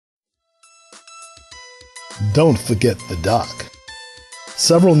Don't forget the doc.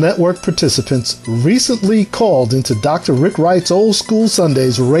 Several network participants recently called into Dr. Rick Wright's Old School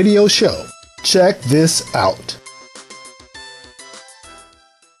Sundays radio show. Check this out.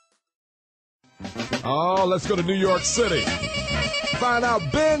 Oh, let's go to New York City. Find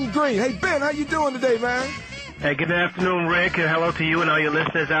out Ben Green. Hey, Ben, how you doing today, man? Hey, good afternoon, Rick, and hello to you and all your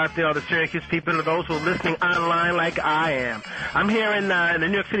listeners out there, all the Syracuse people and those who are listening online like I am. I'm here in the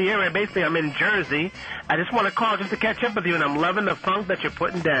New York City area. Basically, I'm in Jersey. I just want to call just to catch up with you, and I'm loving the funk that you're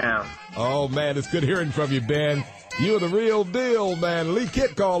putting down. Oh, man, it's good hearing from you, Ben. You're the real deal, man. Lee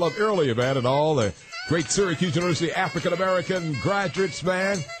Kitt called up earlier, man, and all the great Syracuse University African-American graduates,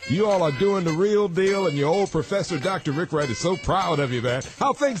 man. You all are doing the real deal, and your old professor, Dr. Rick Wright, is so proud of you, man.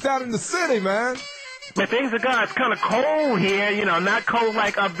 How things down in the city, man? Man, things are good. It's kind of cold here, you know, not cold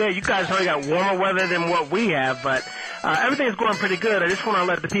like up there. You guys only got warmer weather than what we have, but everything's going pretty good. I just want to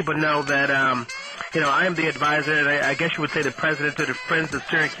let the people know that, you know, I am the advisor, and I guess you would say the president of the Friends of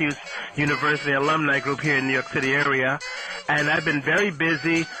Syracuse University Alumni Group here in the New York City area, and I've been very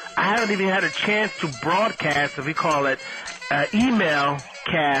busy. I haven't even had a chance to broadcast, if we call it, email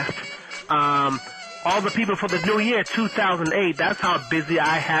cast, all the people for the new year, 2008. That's how busy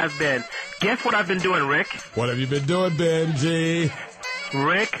I have been. Guess what I've been doing, Rick? What have you been doing, Benji?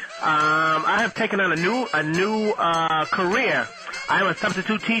 Rick, I have taken on a new career. I'm a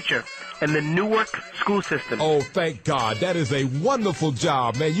substitute teacher in the Newark school system. Oh, thank God. That is a wonderful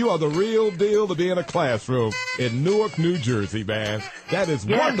job, man. You are the real deal to be in a classroom in Newark, New Jersey, man. That is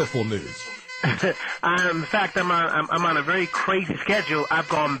wonderful news. In fact, I'm on a very crazy schedule. I've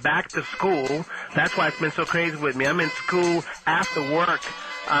gone back to school. That's why it's been so crazy with me. I'm in school after work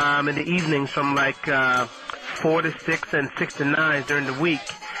in the evenings from like 4 to 6 and 6 to 9 during the week.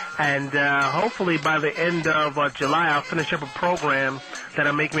 And hopefully by the end of July, I'll finish up a program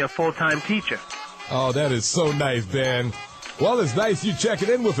that'll make me a full-time teacher. Oh, that is so nice, Ben. Well, it's nice you checking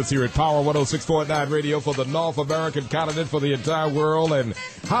in with us here at Power 106.9 Radio for the North American continent, for the entire world. And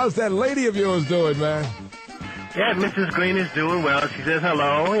how's that lady of yours doing, man? Yeah, Mrs. Green is doing well. She says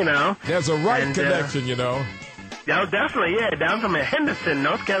hello, you know. There's a Wright connection, you know. Yeah, definitely, yeah, down from Henderson,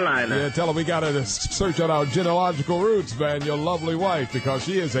 North Carolina. Yeah, tell her we got to search on our genealogical roots, man, your lovely wife, because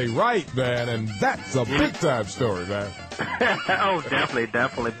she is a Wright, man, and that's a big-time story, man. Oh, definitely.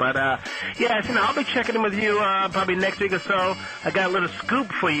 But, yeah, you know, I'll be checking in with you probably next week or so. I got a little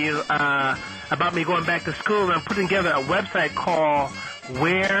scoop for you about me going back to school, and I'm putting together a website called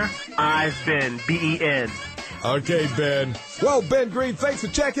Where I've Been, B-E-N. Okay, Ben. Well, Ben Green, thanks for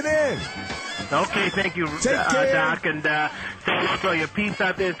checking in. Okay, thank you, Doc, and say hello to all your peeps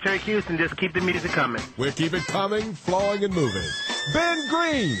out there in Syracuse, and just keep the music coming. We'll keep it coming, flowing, and moving. Ben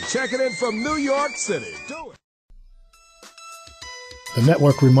Green, checking in from New York City. Do it. The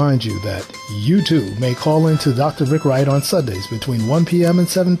network reminds you that you too may call into Dr. Rick Wright on Sundays between 1 p.m. and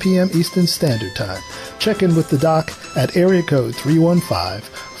 7 p.m. Eastern Standard Time. Check in with the doc at area code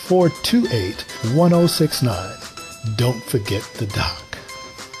 315-428-1069. Don't forget the doc.